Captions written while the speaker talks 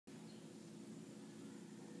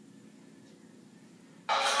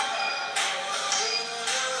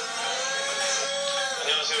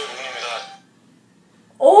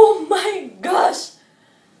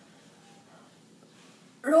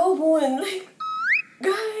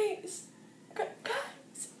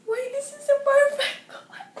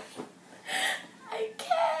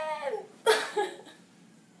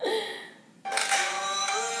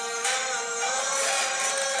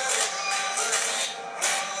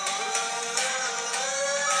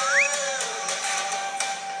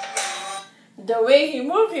the way he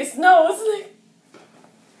moved his nose, like,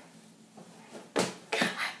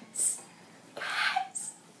 guys.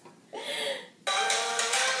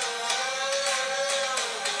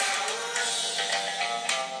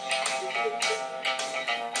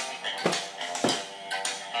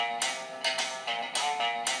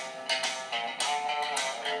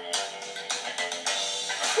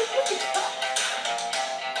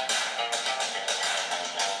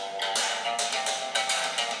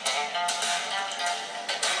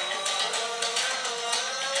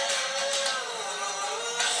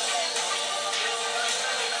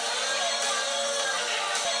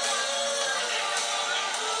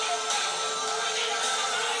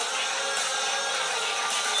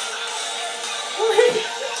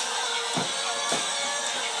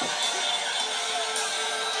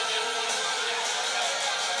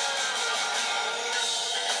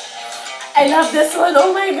 I love this one,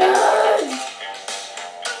 oh my god!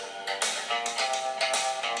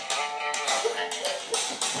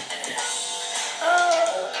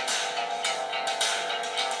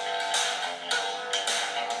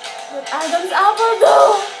 But Adam's apple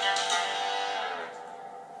though!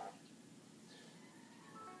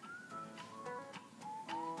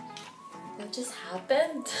 What just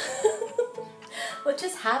happened? What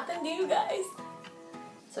just happened to you guys?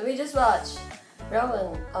 So we just watched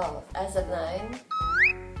Rowoon of SF9.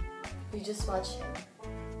 We just watched him.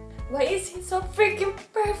 Why is he so freaking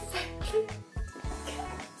perfect?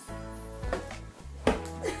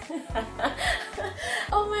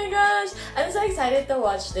 Oh my gosh! I'm so excited to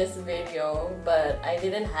watch this video, but I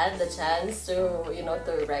didn't have the chance to,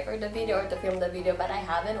 to record the video or to film the video, but I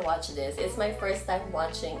haven't watched this. It's my first time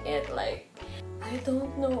watching it. Like, I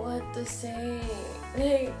don't know what to say.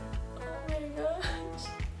 Like, oh my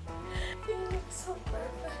gosh. He looks so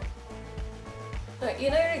perfect. Like,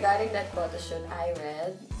 regarding that photo shoot, I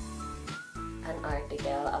read an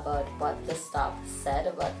article about what the staff said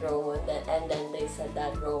about Rowoon, and then they said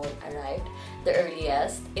that Rowoon arrived the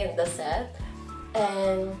earliest in the set,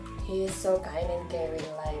 and he is so kind and caring.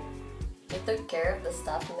 Like, he took care of the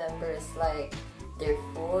staff members, like their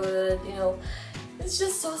food, it's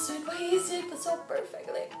just so sweet. Why is it so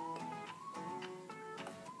perfect? Like,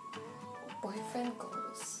 boyfriend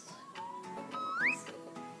goals.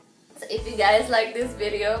 So if you guys like this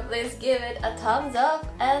video, please give it a thumbs up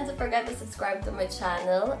and don't forget to subscribe to my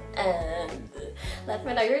channel, and let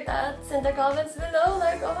me know your thoughts in the comments below.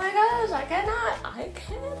 Like, oh my gosh, I can't.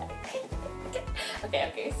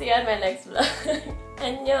 Okay, see you on my next vlog.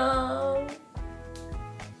 Annyeong!